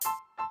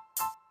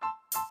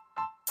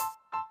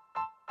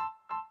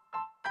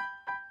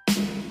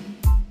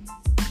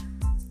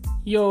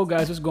Yo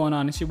guys, what's going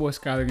on? It's your boy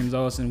Skyler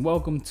Gonzalez and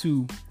welcome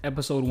to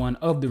episode 1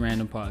 of the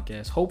Random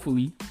Podcast.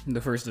 Hopefully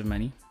the first of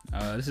many.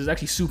 This is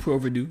actually super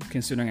overdue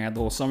considering I had the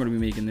whole summer to be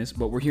making this,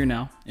 but we're here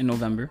now in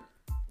November.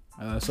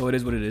 So it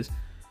is what it is.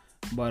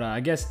 But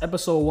I guess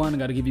episode 1, I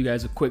got to give you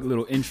guys a quick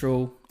little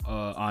intro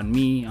on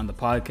me, on the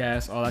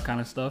podcast, all that kind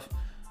of stuff.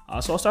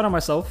 So I'll start on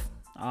myself.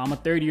 I'm a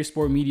third-year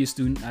sport media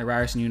student at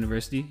Ryerson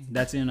University.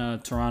 That's in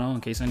Toronto, in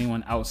case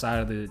anyone outside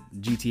of the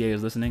GTA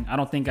is listening. I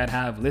don't think I'd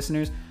have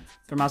listeners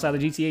from outside the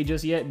GTA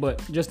just yet, but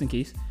just in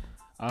case.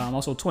 I'm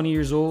also 20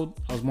 years old.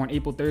 I was born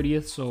April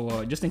 30th,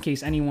 so just in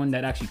case anyone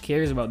that actually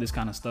cares about this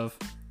kind of stuff,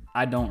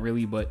 I don't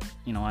really, but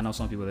you know, I know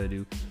some people that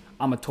do.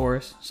 I'm a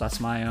Taurus, so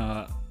that's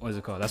my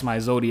That's my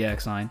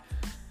zodiac sign.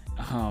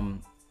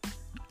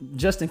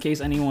 Just in case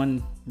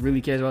anyone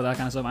really cares about that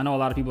kind of stuff. I know a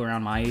lot of people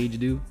around my age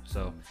do,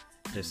 so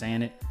just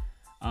saying it.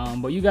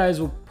 But you guys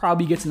will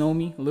probably get to know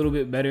me a little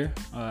bit better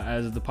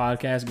as the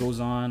podcast goes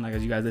on, like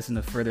as you guys listen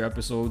to further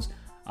episodes.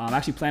 I'm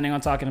actually planning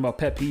on talking about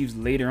pet peeves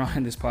later on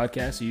in this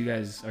podcast, so you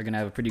guys are gonna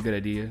have a pretty good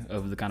idea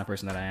of the kind of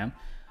person that I am.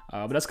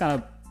 But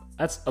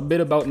that's a bit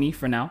about me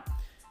for now.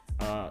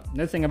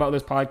 Another thing about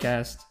this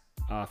podcast,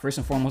 first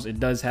and foremost,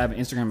 it does have an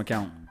Instagram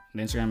account.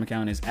 The Instagram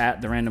account is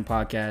at the Random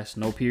Podcast.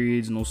 No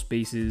periods, no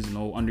spaces,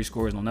 no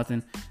underscores, no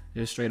nothing.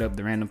 Just straight up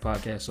the Random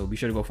Podcast. So be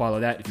sure to go follow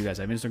that if you guys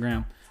have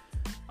Instagram.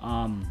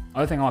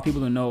 Other thing I want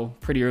people to know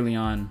pretty early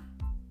on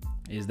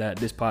is that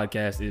this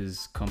podcast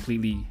is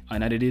completely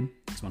unedited.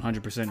 It's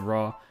 100%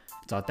 raw.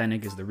 It's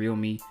authentic. It's the real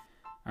me.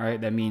 All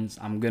right. That means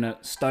I'm going to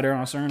stutter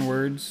on certain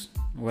words,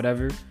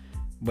 whatever,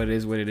 but it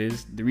is what it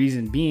is. The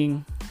reason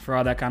being for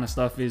all that kind of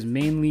stuff is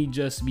mainly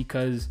just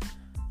because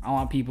I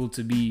want people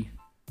to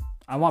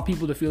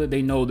feel that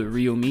they know the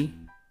real me.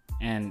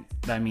 And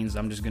that means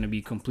I'm just going to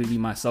be completely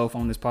myself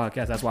on this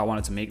podcast. That's why I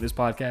wanted to make this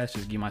podcast,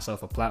 just give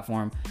myself a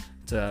platform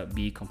to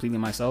be completely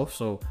myself.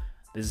 So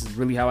this is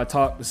really how I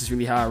talk. This is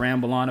really how I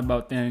ramble on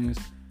about things.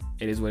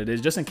 It is what it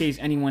is. Just in case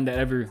anyone that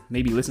ever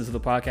maybe listens to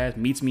the podcast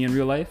meets me in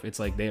real life, it's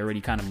like they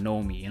already kind of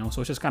know me, you know? So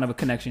it's just kind of a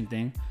connection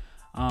thing.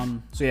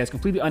 So yeah, it's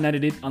completely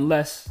unedited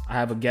unless I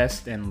have a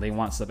guest and they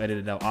want stuff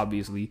edited out.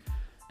 Obviously,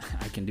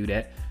 I can do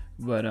that.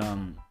 But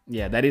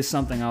yeah, that is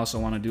something I also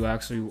want to do. I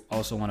actually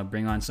also want to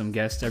bring on some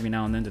guests every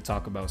now and then to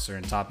talk about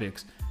certain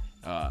topics,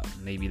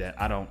 maybe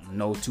that I don't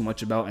know too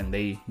much about and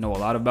they know a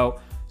lot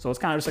about. So it's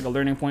kind of just like a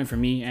learning point for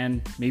me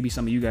and maybe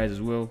some of you guys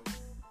as well.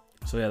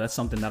 So yeah, that's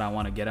something that I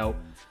want to get out.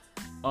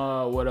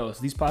 What else?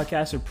 These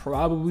podcasts are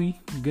probably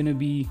going to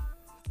be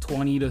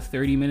 20 to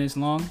 30 minutes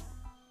long,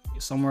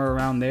 somewhere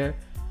around there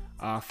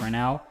for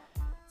now.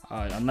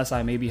 Unless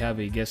I maybe have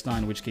a guest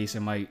on, in which case I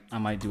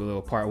might do a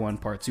little part 1,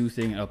 part 2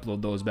 thing and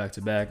upload those back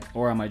to back,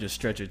 or I might just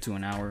stretch it to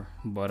an hour.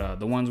 But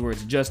the ones where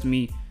it's just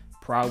me,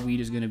 probably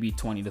just going to be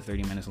 20 to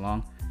 30 minutes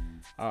long.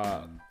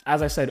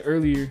 As I said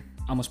earlier,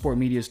 I'm a sport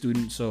media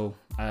student, so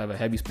I have a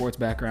heavy sports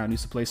background,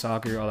 used to play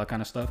soccer, all that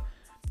kind of stuff.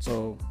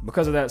 So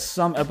because of that,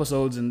 some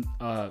episodes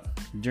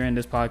during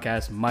this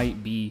podcast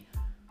might be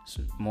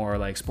more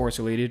like sports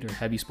related or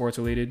heavy sports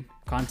related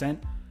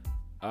content.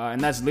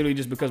 And that's literally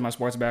just because of my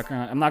sports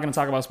background. I'm not going to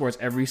talk about sports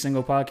every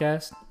single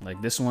podcast.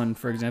 Like this one,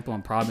 for example,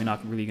 I'm probably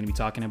not really going to be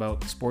talking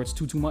about sports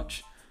too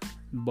much.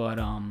 But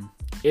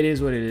it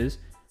is what it is.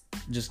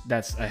 Just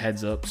that's a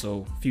heads up.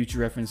 So future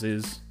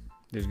references,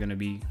 there's going to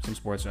be some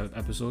sports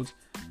episodes.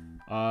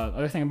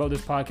 Other thing about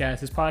this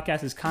podcast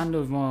is kind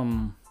of,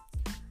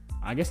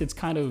 I guess it's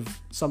kind of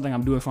something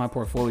I'm doing for my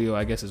portfolio,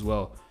 I guess, as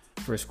well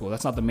for school.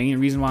 That's not the main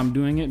reason why I'm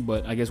doing it,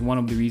 but I guess one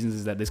of the reasons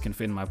is that this can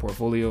fit in my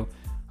portfolio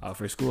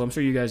for school. I'm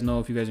sure you guys know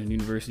if you guys are in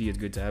university, it's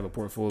good to have a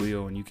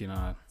portfolio and you can,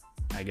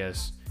 I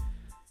guess,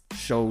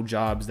 show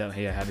jobs that,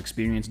 hey, I have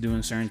experience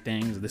doing certain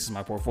things. This is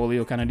my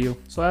portfolio kind of deal.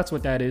 So that's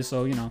what that is.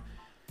 So, you know,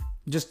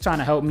 just trying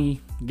to help me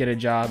get a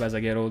job as I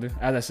get older.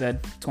 As I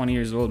said, 20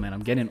 years old, man.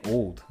 I'm getting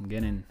old. I'm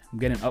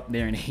getting up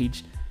there in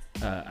age.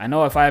 I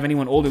know if I have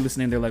anyone older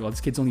listening, they're like, oh,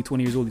 this kid's only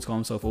 20 years old. He's calling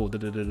himself old.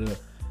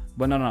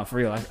 But no, for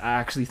real. I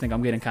actually think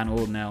I'm getting kind of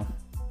old now.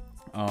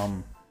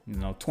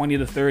 20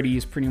 to 30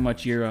 is pretty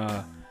much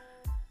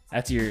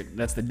that's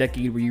the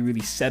decade where you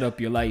really set up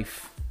your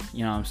life.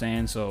 You know what I'm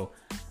saying? So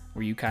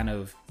where you kind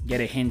of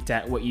get a hint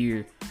at what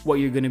you're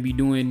going to be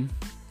doing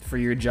for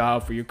your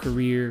job, for your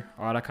career,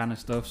 all that kind of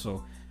stuff.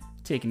 So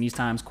taking these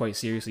times quite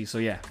seriously. So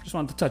yeah, just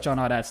wanted to touch on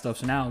all that stuff.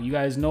 So now you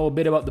guys know a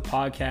bit about the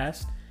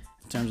podcast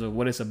in terms of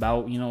what it's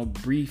about, you know,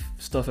 brief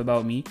stuff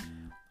about me.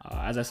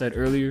 As I said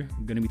earlier,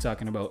 I'm going to be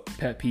talking about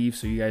pet peeves,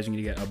 so you guys are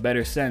going to get a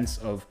better sense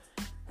of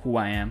who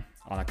I am,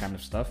 all that kind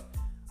of stuff.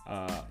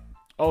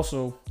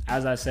 Also,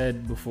 as I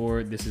said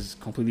before, this is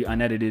completely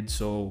unedited,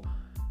 so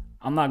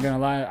I'm not going to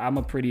lie, I'm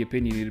a pretty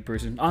opinionated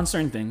person on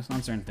certain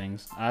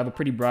things. I have a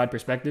pretty broad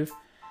perspective.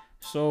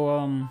 So,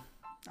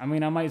 I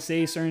might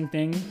say certain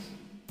things,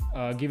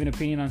 give an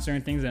opinion on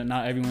certain things that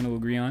not everyone will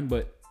agree on,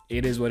 but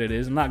it is what it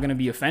is. I'm not going to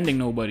be offending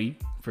nobody,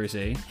 per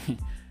se.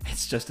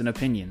 It's just an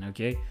opinion,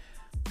 okay?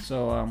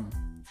 So,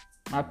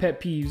 my pet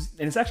peeves,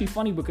 and it's actually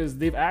funny because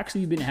they've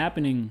actually been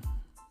happening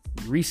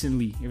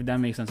recently, if that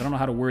makes sense. I don't know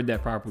how to word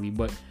that properly,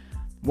 but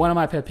one of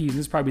my pet peeves, this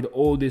is probably the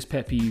oldest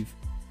pet peeve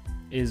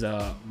is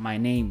my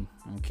name.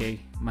 Okay,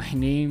 my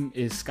name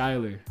is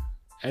Skyler,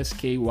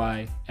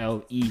 Skyler.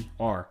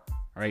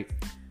 Right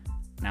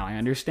now, I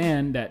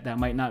understand that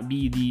might not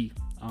be the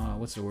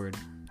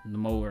the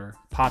more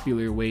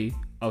popular way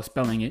of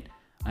spelling it.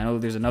 I know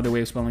there's another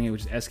way of spelling it,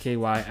 which is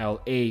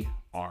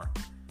Skylar,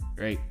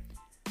 right?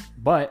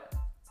 But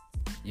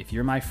if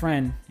you're my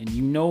friend and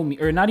you know me,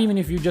 or not even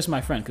if you're just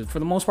my friend, because for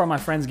the most part, my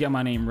friends get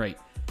my name right.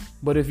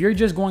 But if you're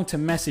just going to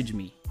message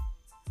me,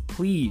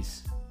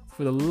 please,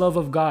 for the love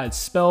of God,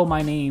 spell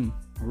my name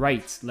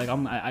right. Like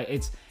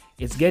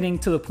it's getting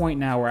to the point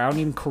now where I don't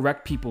even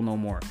correct people no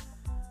more.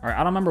 All right, I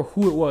don't remember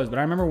who it was, but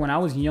I remember when I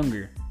was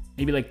younger,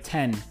 maybe like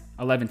 10,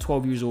 11,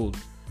 12 years old,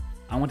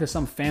 I went to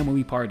some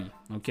family party,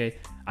 okay?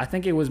 I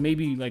think it was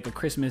maybe like a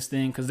Christmas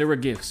thing because there were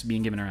gifts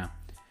being given around.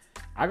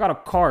 I got a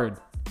card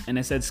and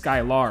it said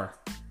Skylar,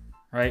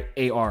 right?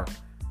 AR.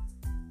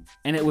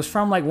 And it was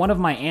from like one of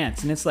my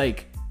aunts, and it's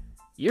like,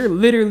 you're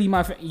literally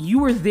my friend. You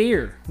were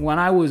there when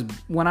I was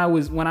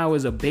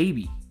a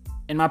baby.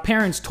 And my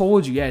parents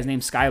told you, yeah, his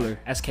name's Skyler,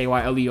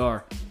 Skyler. You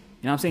know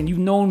what I'm saying? You've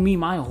known me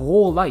my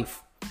whole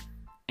life,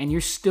 and you're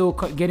still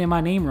getting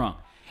my name wrong.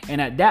 And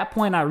at that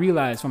point, I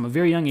realized, from a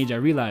very young age, I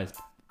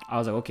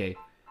was like, okay,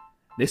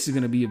 this is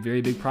going to be a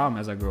very big problem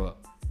as I grow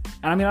up.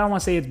 And I mean, I don't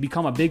want to say it's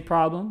become a big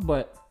problem,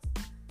 but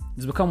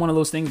it's become one of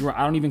those things where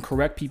I don't even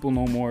correct people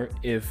no more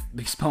if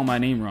they spell my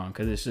name wrong.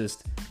 Because it's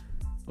just,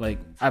 like,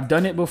 I've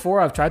done it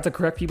before. I've tried to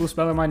correct people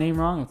spelling my name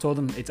wrong. I've told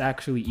them it's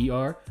actually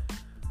ER.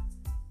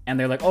 And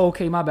they're like, oh,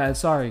 okay, my bad,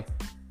 sorry.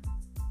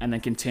 And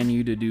then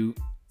continue to do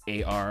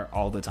AR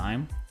all the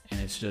time. And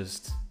it's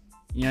just,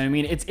 you know what I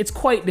mean? It's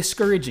quite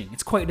discouraging.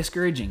 It's quite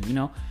discouraging, you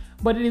know?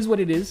 But it is what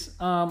it is.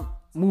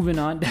 Moving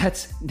on.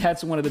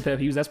 That's one of the pet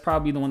peeves. That's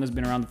probably the one that's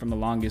been around from the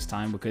longest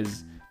time because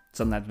it's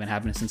something that's been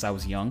happening since I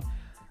was young.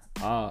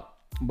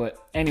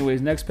 But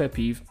anyways, next pet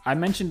peeve. I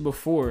mentioned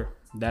before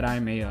that I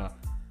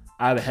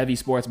have a heavy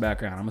sports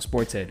background. I'm a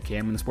sports head. Okay,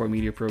 I'm in the sport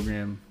media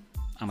program.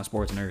 I'm a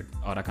sports nerd,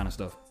 all that kind of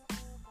stuff.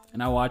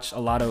 And I watch a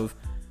lot of,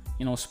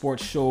 you know,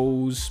 sports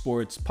shows,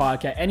 sports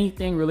podcast,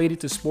 anything related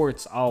to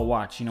sports, I'll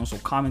watch, you know, so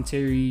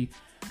commentary,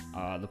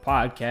 the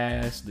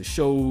podcast, the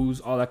shows,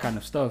 all that kind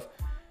of stuff.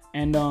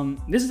 And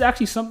this is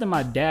actually something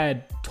my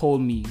dad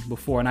told me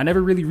before, and I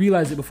never really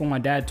realized it before my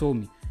dad told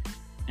me.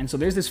 And so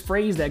there's this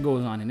phrase that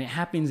goes on, and it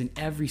happens in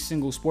every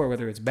single sport,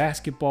 whether it's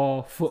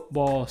basketball,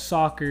 football,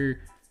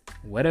 soccer,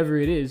 whatever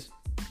it is.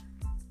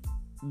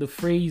 The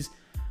phrase,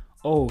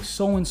 oh,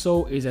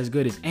 so-and-so is as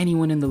good as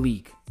anyone in the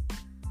league.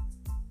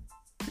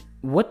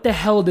 What the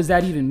hell does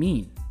that even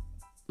mean?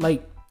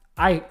 Like,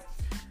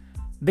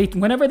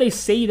 whenever they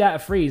say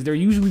that phrase, they're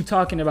usually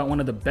talking about one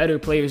of the better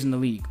players in the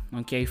league.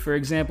 Okay, for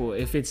example,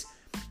 if it's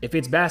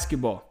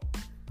basketball,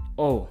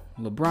 oh,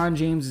 LeBron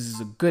James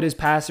is as good as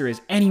passer as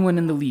anyone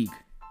in the league.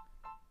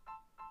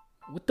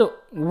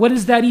 What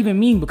does that even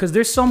mean? Because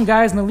there's some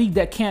guys in the league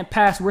that can't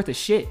pass worth a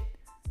shit.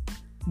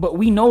 But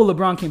we know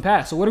LeBron can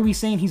pass. So what are we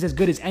saying he's as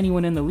good as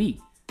anyone in the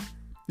league?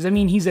 Does that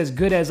mean he's as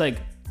good as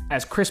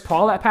Chris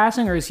Paul at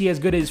passing, or is he as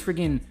good as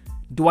freaking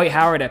Dwight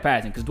Howard at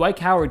passing? Because Dwight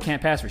Howard can't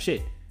pass for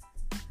shit.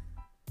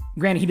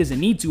 Granted, he doesn't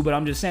need to, but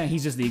I'm just saying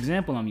he's just the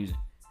example I'm using.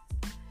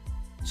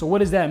 So what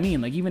does that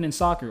mean? Like, even in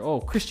soccer, oh,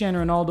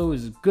 Cristiano Ronaldo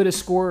is as good a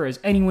scorer as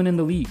anyone in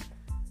the league.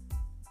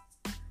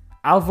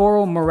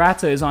 Alvaro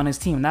Morata is on his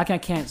team, and that guy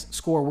can't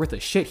score worth a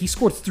shit. He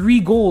scored 3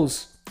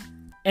 goals,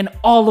 and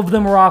all of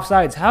them were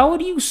offsides. How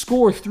do you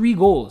score 3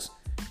 goals,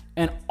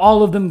 and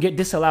all of them get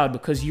disallowed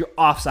because you're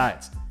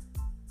offsides?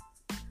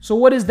 So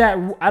what is that?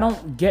 I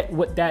don't get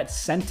what that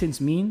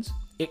sentence means.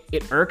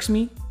 It irks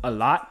me a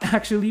lot,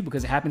 actually,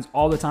 because it happens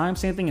all the time.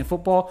 Same thing in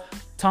football.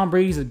 Tom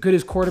Brady's as good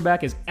as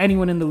quarterback as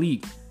anyone in the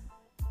league.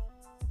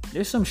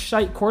 There's some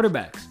shite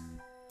quarterbacks,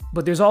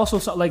 but there's also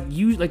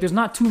there's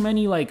not too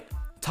many like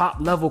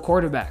top level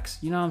quarterbacks.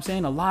 You know what I'm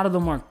saying? A lot of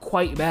them are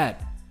quite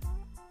bad.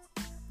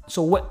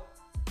 So what?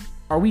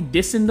 Are we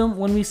dissing them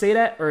when we say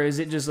that, or is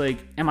it just like,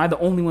 am I the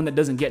only one that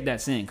doesn't get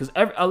that saying? Because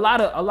a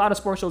lot of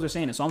sports shows are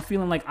saying it, so I'm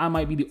feeling like I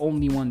might be the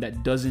only one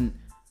that doesn't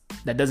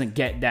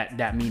get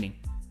that meaning,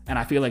 and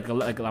I feel like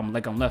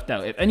I'm left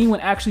out. If anyone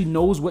actually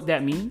knows what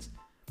that means,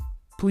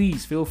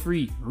 please feel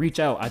free, reach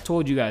out. I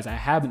told you guys I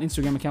have an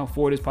Instagram account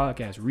for this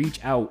podcast. Reach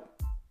out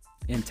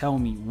and tell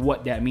me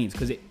what that means,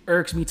 because it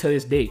irks me to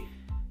this day.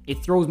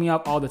 It throws me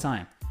off all the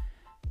time.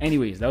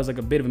 Anyways, that was like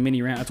a bit of a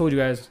mini rant. I told you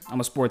guys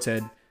I'm a sports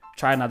head.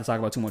 Try not to talk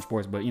about too much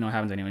sports, but you know it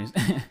happens anyways.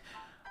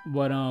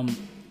 But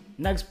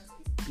next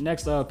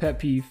pet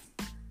peeve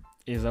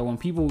is when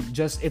people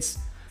this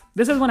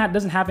is one that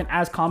doesn't happen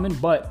as common,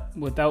 but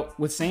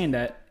with saying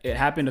that, it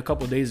happened a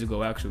couple days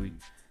ago actually.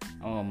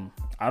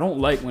 I don't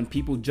like when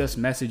people just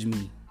message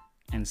me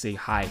and say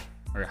hi,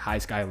 or hi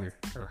Skyler,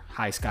 or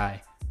hi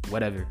Sky,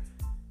 whatever.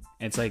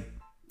 It's like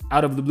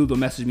out of the blue they'll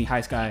message me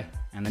hi Sky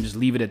and then just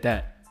leave it at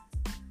that.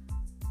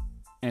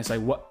 And it's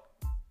like, what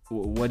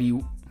do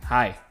you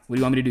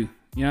want me to do?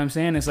 You know what I'm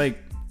saying? It's like,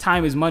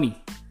 time is money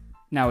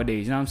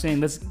nowadays. You know what I'm saying?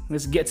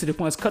 Let's get to the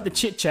point. Let's cut the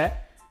chit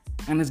chat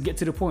and let's get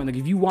to the point. Like,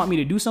 if you want me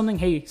to do something,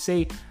 hey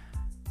Sky,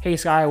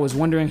 I was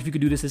wondering if you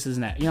could do this,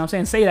 and that. You know what I'm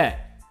saying? Say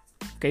that.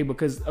 Okay,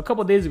 because a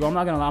couple days ago, I'm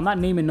not gonna lie, I'm not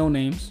naming no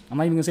names. I'm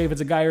not even gonna say if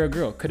it's a guy or a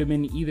girl. Could have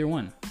been either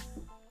one.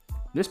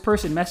 This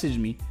person messaged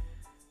me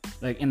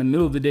like in the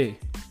middle of the day.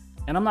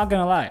 And I'm not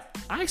gonna lie,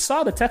 I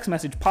saw the text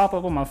message pop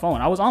up on my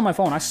phone. I was on my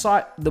phone. I saw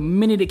it the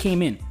minute it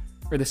came in,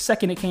 or the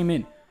second it came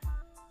in.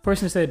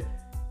 Person said,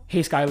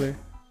 "Hey, Skyler,"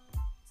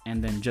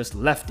 and then just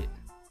left it.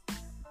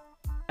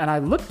 And I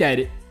looked at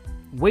it,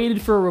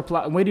 waited for a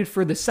reply, waited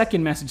for the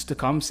second message to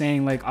come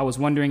saying like, I was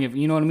wondering if,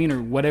 you know what I mean,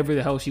 or whatever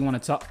the hell she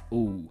wanted to talk.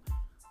 Ooh,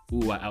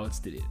 I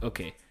outsted it.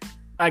 Okay.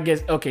 I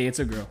guess, okay, it's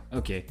a girl.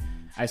 Okay.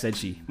 I said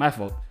she. My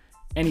fault.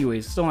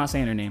 Anyways, still not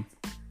saying her name.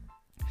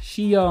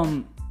 She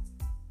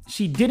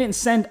didn't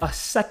send a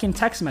second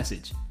text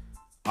message.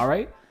 All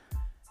right?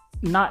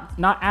 Not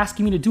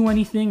asking me to do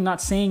anything,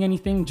 not saying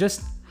anything,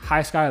 just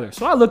hi, Skyler.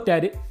 So I looked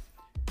at it.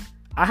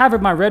 I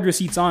have my read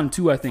receipts on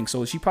too, I think.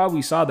 So she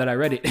probably saw that I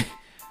read it.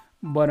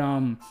 But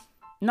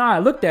I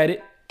looked at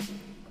it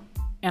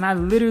and I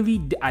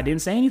didn't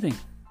say anything.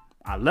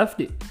 I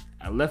left it.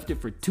 I left it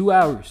for 2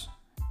 hours.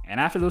 And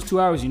after those 2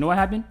 hours, you know what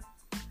happened?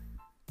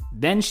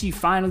 Then she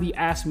finally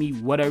asked me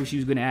whatever she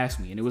was going to ask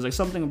me. And it was like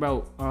something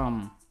about,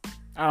 I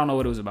don't know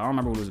what it was about. I don't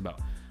remember what it was about.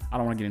 I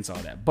don't want to get into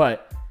all that.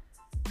 But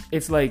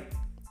it's like,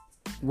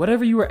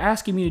 whatever you were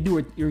asking me to do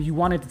or you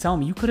wanted to tell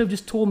me, you could have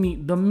just told me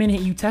the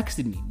minute you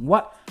texted me.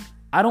 What?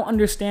 I don't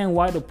understand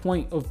why the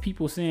point of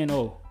people saying,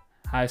 "Oh,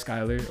 hi,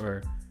 Skyler,"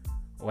 or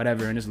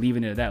whatever, and just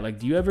leaving it at that. Like,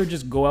 do you ever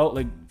just go out?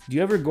 Like, do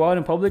you ever go out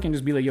in public and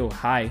just be like, "Yo,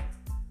 hi,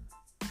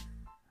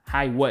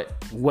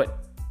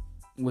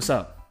 what's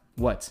up?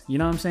 What?" You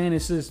know what I'm saying?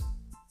 It's just,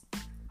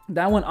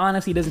 that one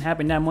honestly doesn't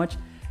happen that much.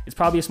 It's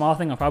probably a small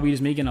thing. I'm probably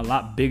just making a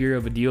lot bigger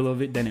of a deal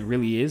of it than it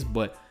really is,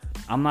 but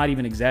I'm not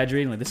even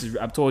exaggerating. Like,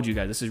 I've told you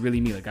guys, this is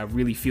really me. Like, I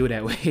really feel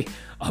that way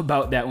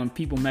about that. When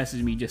people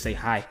message me, just say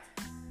hi.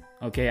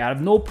 Okay, I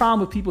have no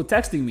problem with people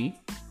texting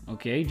me.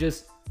 Okay,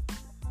 just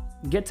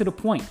get to the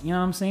point. You know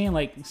what I'm saying?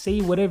 Like,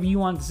 say whatever you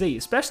want to say,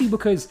 especially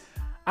because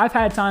I've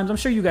had times, I'm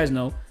sure you guys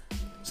know,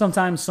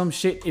 sometimes some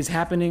shit is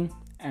happening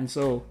and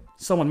so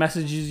someone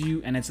messages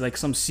you and it's like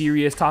some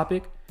serious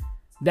topic.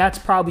 That's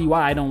probably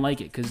why I don't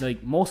like it, because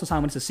like most of the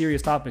time when it's a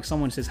serious topic,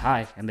 someone says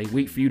hi and they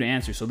wait for you to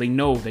answer so they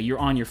know that you're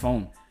on your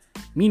phone.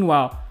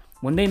 Meanwhile,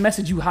 when they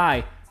message you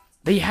hi,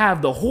 they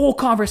have the whole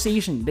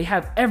conversation. They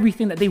have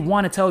everything that they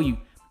want to tell you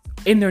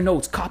in their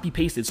notes, copy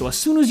pasted. So as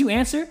soon as you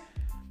answer,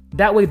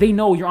 that way they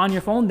know you're on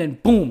your phone, then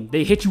boom,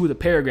 they hit you with a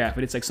paragraph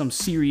and it's like some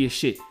serious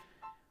shit.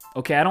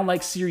 Okay, I don't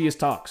like serious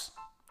talks,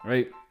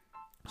 right?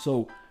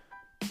 So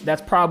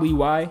that's probably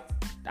why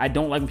I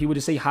don't like when people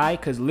just say hi,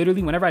 because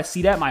literally whenever I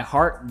see that, my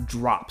heart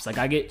drops. Like,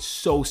 I get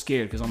so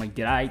scared because I'm like,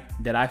 did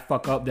I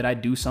fuck up? Did I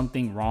do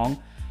something wrong?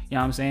 You know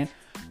what I'm saying?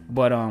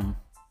 But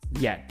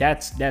yeah,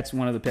 that's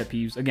one of the pet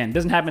peeves. Again,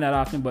 doesn't happen that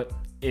often, but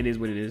it is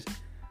what it is.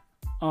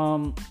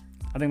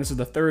 I think this is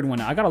the third one.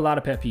 I got a lot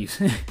of pet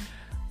peeves.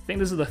 I think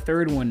this is the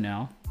third one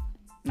now.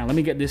 Now let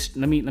me get this.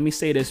 Let me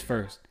say this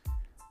first.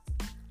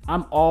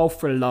 I'm all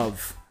for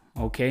love,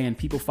 okay? And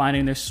people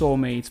finding their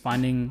soulmates,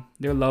 finding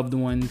their loved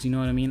ones. You know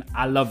what I mean?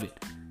 I love it.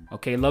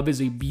 Okay, love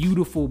is a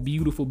beautiful,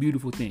 beautiful,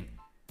 beautiful thing.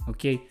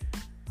 Okay,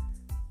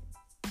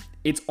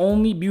 it's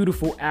only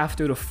beautiful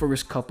after the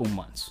first couple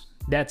months.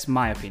 That's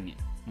my opinion.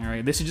 All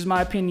right, this is just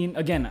my opinion.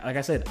 Again, like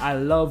I said, I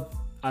love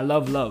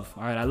love.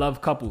 All right, I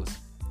love couples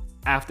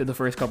after the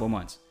first couple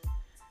months.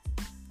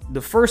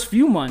 The first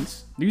few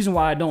months, the reason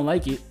why I don't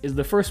like it is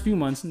the first few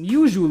months,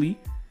 usually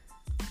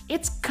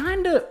it's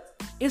kind of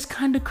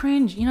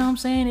cringe. You know what I'm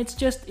saying?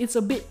 It's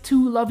a bit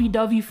too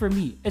lovey-dovey for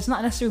me. It's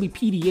not necessarily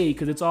PDA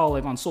because it's all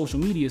like on social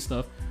media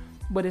stuff,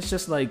 but it's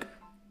just like,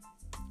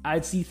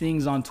 I'd see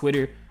things on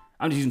Twitter.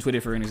 I'm just using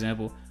Twitter for an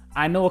example.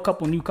 I know a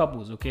couple new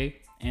couples, okay?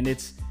 And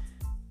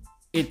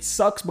it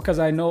sucks because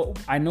I know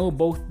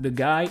both the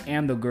guy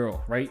and the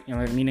girl, right? You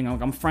know, meaning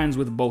I'm friends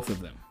with both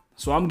of them.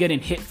 So I'm getting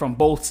hit from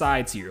both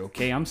sides here,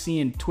 okay? I'm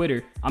seeing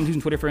Twitter. I'm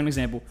using Twitter for an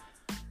example.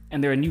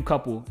 And they're a new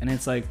couple. And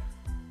it's like,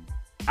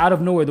 out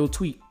of nowhere, they'll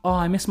tweet, "Oh,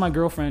 I miss my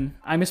girlfriend.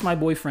 I miss my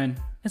boyfriend."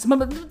 It's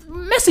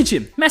message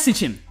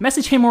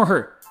him or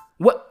her.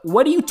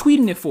 What are you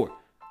tweeting it for?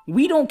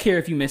 We don't care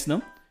if you miss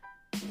them.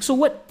 So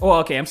what? Oh,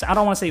 okay. I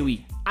don't want to say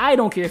we. I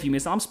don't care if you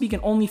miss them. I'm speaking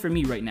only for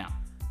me right now.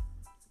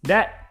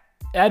 That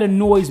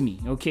annoys me,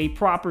 okay?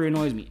 Proper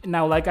annoys me.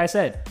 Now, like I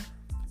said,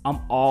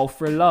 I'm all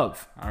for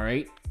love, all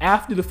right?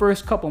 After the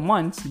first couple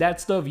months, that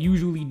stuff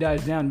usually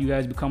dies down. You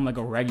guys become like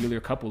a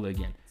regular couple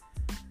again.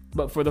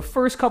 But for the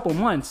first couple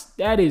months,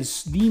 that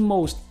is the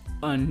most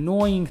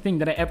annoying thing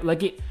that I ever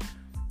like.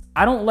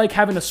 I don't like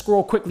having to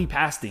scroll quickly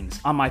past things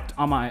on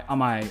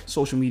my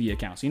social media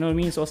accounts. You know what I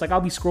mean? So it's like I'll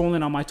be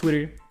scrolling on my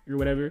Twitter or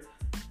whatever,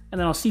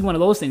 and then I'll see one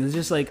of those things. It's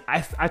just like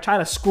I try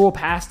to scroll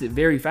past it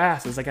very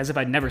fast. It's like as if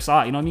I never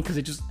saw it. You know what I mean?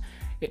 Because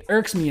it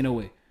irks me in a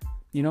way.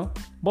 You know?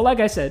 But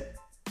like I said,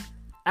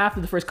 after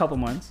the first couple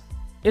months,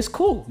 it's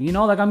cool. You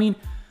know? Like, I mean,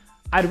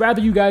 I'd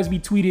rather you guys be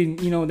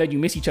tweeting, you know, that you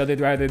miss each other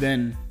rather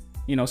than,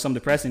 you know, some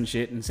depressing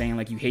shit and saying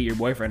like you hate your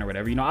boyfriend or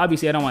whatever. You know,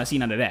 obviously I don't want to see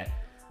none of that.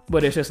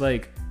 But it's just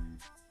like,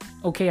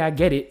 okay, I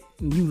get it.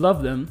 You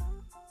love them.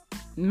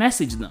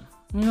 Message them.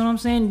 You know what I'm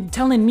saying?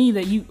 Telling me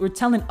that you, or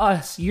telling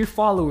us, your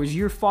followers,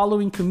 your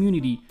following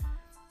community,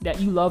 that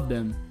you love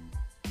them,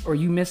 or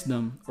you miss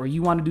them, or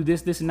you want to do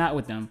this, and that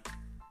with them.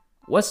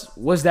 What's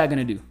that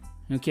gonna do?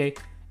 Okay?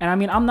 And I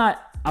mean,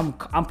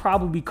 I'm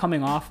probably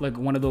coming off like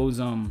one of those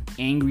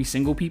angry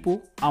single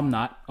people. I'm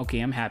not. Okay,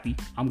 I'm happy.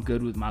 I'm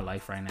good with my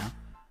life right now.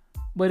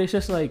 But it's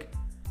just like,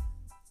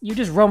 you're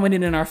just rubbing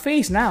it in our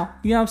face now.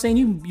 You know what I'm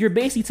saying? You're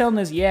basically telling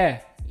us,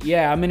 yeah,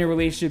 I'm in a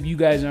relationship. You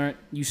guys aren't.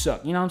 You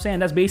suck. You know what I'm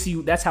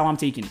saying? That's how I'm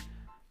taking it.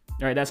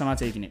 All right, that's how I'm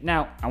taking it.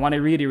 Now, I want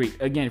to reiterate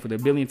again for the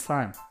billionth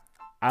time.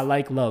 I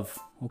like love.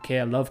 Okay,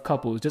 I love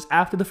couples. Just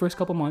after the first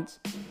couple months.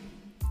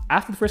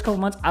 After the first couple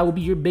months, I will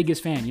be your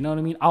biggest fan. You know what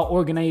I mean? I'll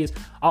organize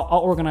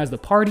the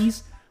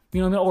parties.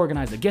 You know what I mean? I'll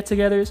organize the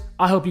get-togethers.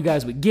 I'll help you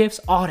guys with gifts,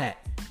 all that.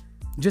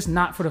 Just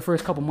not for the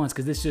first couple months,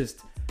 because it's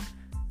just,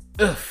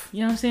 oof.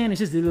 You know what I'm saying? It's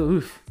just a little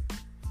oof.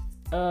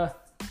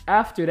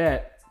 After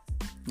that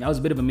was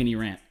a bit of a mini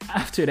rant.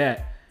 After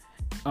that,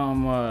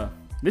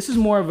 this is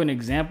more of an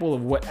example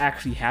of what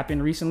actually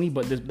happened recently,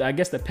 but I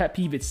guess the pet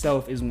peeve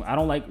itself is I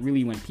don't like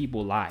really when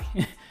people lie.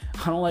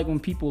 I don't like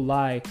when people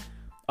lie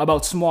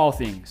about small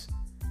things,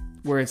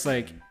 where it's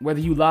like, whether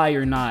you lie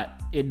or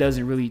not, it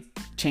doesn't really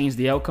change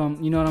the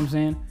outcome. You know what I'm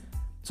saying?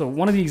 So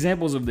one of the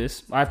examples of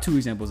this, I have two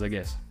examples, I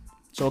guess.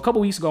 So a couple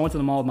weeks ago, I went to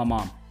the mall with my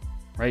mom,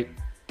 right?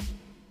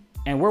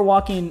 And we're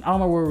walking, I don't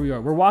know where we are.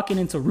 We're walking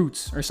into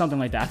Roots or something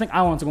like that. I think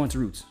I wanted to go into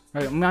Roots,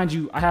 right? Mind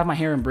you, I have my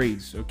hair in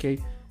braids, okay?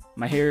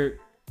 My hair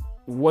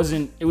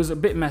it was a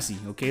bit messy,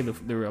 okay?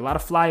 There were a lot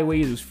of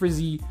flyaways, it was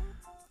frizzy.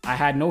 I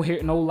had no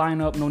hair, no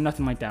lineup, no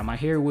nothing like that. My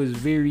hair was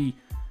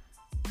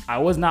I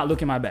was not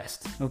looking my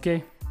best,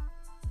 okay?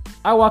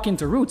 I walk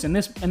into Roots, and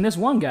this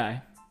one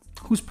guy,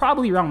 who's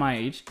probably around my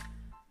age,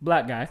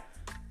 black guy,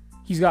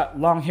 he's got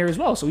long hair as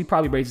well, so he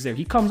probably braids his hair.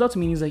 He comes up to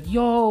me and he's like,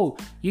 yo,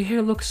 your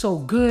hair looks so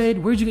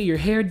good. Where'd you get your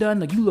hair done?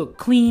 Like, you look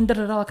clean,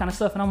 da-da-da, kind of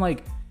stuff. And I'm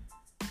like,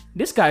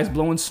 this guy's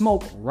blowing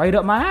smoke right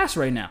up my ass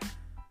right now.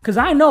 Because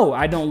I know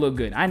I don't look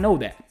good. I know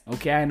that.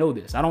 Okay, I know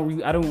this. I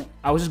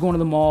was just going to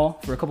the mall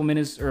for a couple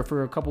minutes, or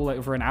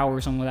for an hour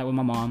or something like that with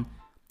my mom.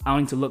 I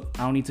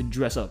don't need to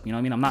dress up. You know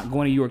what I mean? I'm not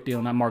going to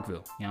Yorkdale, not Markville.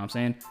 You know what I'm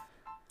saying?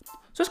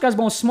 So this guy's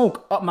blowing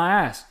smoke up my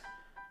ass.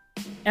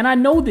 And I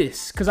know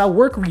this because I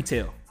work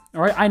retail. All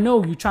right, I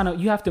know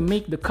you have to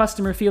make the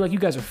customer feel like you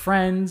guys are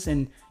friends,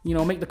 and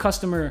make the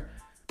customer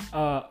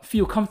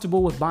feel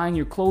comfortable with buying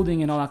your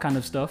clothing and all that kind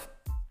of stuff.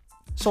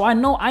 So I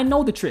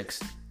know the tricks.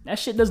 That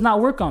shit does not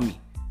work on me.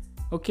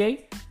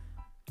 Okay?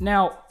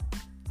 Now,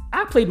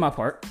 I played my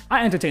part.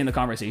 I entertained the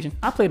conversation.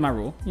 I played my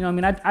role. You know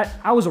what I mean?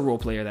 I was a role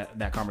player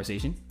that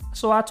conversation.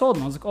 So I told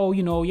him, I was like, oh,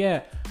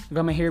 yeah, I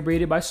got my hair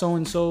braided by so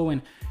and so,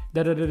 and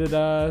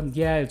da-da-da-da-da.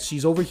 Yeah,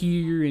 she's over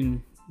here,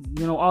 and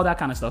all that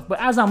kind of stuff. But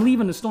as I'm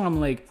leaving the store, I'm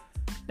like,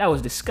 that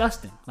was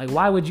disgusting. Like,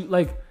 why would you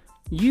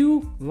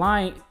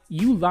lying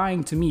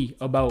to me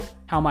about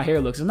how my hair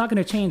looks? It's not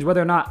going to change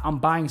whether or not I'm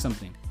buying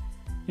something.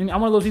 And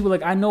I'm one of those people,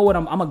 like, I know what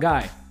I'm a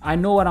guy. I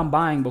know what I'm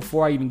buying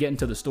before I even get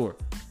into the store.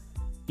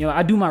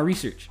 I do my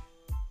research.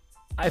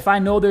 If I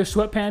know there's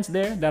sweatpants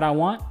there that I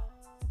want,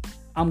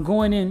 I'm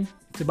going in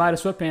to buy the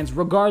sweatpants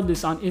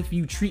regardless on if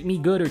you treat me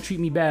good or treat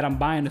me bad. I'm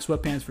buying the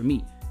sweatpants for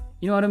me.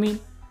 You know what I mean?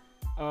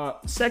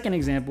 Second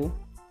example,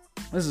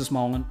 this is a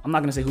small one. I'm not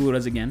going to say who it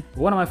is again.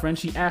 But one of my friends,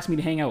 she asked me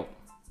to hang out.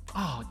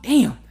 Oh,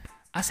 damn.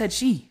 I said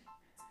she.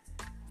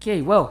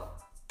 Okay, well,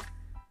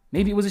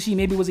 maybe it was a she,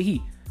 maybe it was a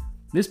he.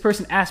 This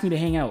person asked me to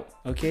hang out,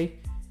 okay?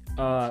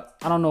 I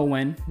don't know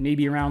when,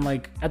 maybe around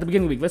like at the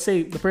beginning of the week. Let's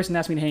say the person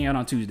asked me to hang out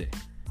on Tuesday,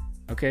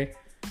 okay?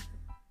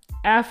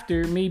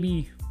 After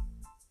maybe,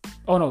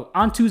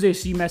 on Tuesday,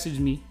 she messaged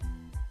me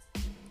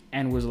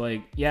and was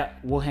like, yeah,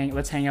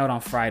 let's hang out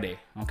on Friday,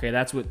 okay?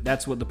 That's what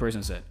the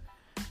person said.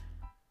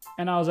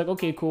 And I was like,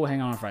 okay, cool,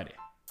 hang out on Friday.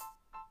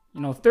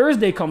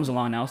 Thursday comes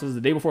along now, so it's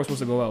the day before we're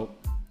supposed to go out.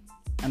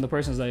 And the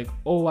person's like,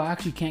 oh, I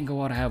actually can't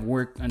go out, I have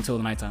work until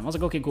the nighttime. I was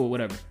like, okay, cool,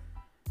 whatever.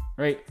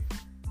 Right?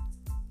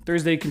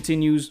 Thursday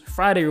continues,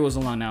 Friday rolls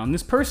along now. And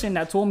this person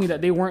that told me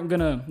that they weren't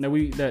gonna,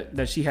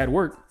 that she had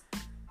work,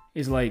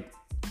 is like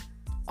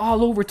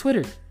all over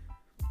Twitter,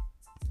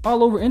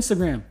 all over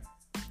Instagram,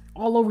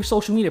 all over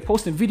social media,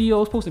 posting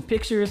videos, posting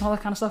pictures, all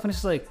that kind of stuff. And it's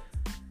just like,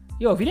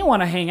 yo, if you didn't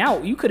want to hang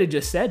out, you could have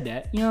just said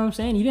that. You know what I'm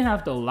saying? You didn't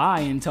have to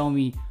lie and tell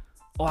me,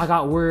 oh, I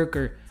got work,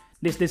 or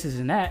this,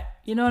 and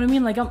that. You know what I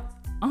mean? Like,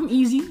 I'm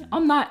easy.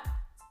 I'm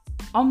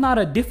not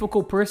a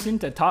difficult person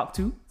to talk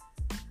to.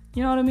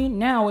 You know what I mean?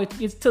 Now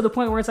it's to the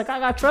point where it's like, I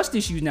got trust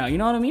issues now. You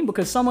know what I mean?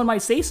 Because someone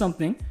might say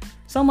something.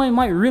 Someone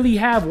might really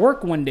have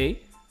work one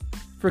day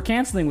for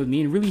canceling with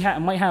me, and really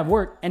might have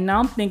work. And now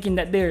I'm thinking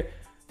that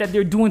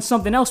they're doing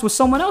something else with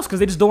someone else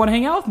because they just don't want to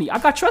hang out with me. I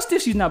got trust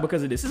issues now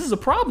because of this. This is a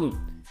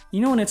problem.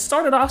 And it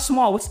started off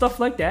small with stuff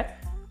like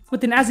that.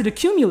 But then as it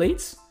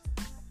accumulates,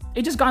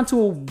 it just got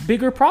into a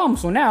bigger problem.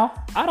 So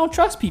now I don't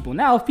trust people.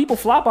 Now if people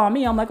flop on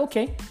me, I'm like,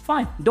 okay,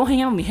 fine. Don't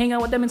hang out with me. Hang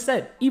out with them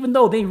instead. Even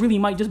though they really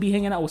might just be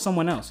hanging out with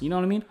someone else. You know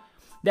what I mean?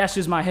 That's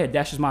just my head.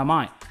 That's just my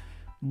mind.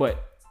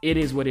 But it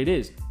is what it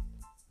is.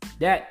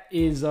 That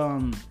is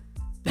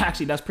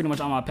actually, that's pretty much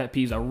all my pet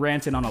peeves. I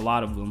ranted on a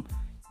lot of them.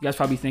 You guys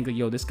probably think, like,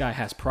 yo, this guy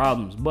has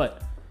problems,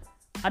 but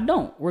I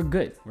don't. We're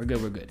good.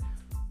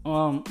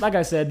 Like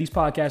I said, these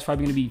podcasts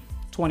probably going to be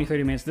 20,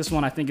 30 minutes. This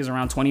one I think is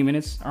around 20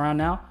 minutes around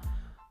now.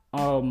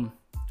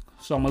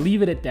 So I'm going to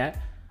leave it at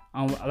that.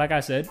 Like I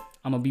said,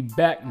 I'm going to be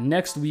back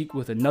next week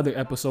with another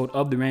episode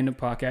of the Random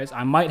Podcast.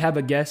 I might have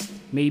a guest,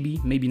 maybe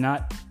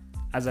not.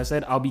 As I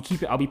said, I'll be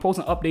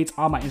posting updates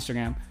on my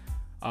Instagram,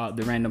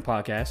 the Random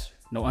Podcast.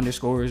 No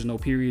underscores, no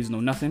periods, no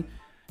nothing.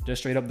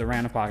 Just straight up the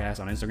Random Podcast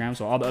on Instagram.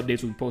 So all the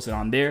updates will be posted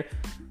on there.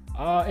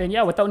 And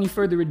yeah, without any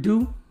further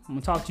ado, I'm going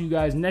to talk to you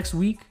guys next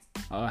week.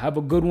 Have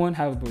a good one.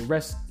 Have the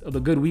rest of the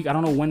good week. I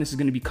don't know when this is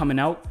going to be coming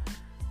out,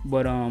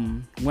 but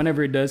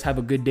whenever it does, have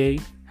a good day.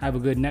 Have a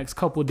good next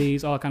couple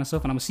days, all that kind of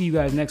stuff. And I'm going to see you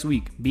guys next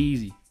week. Be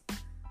easy.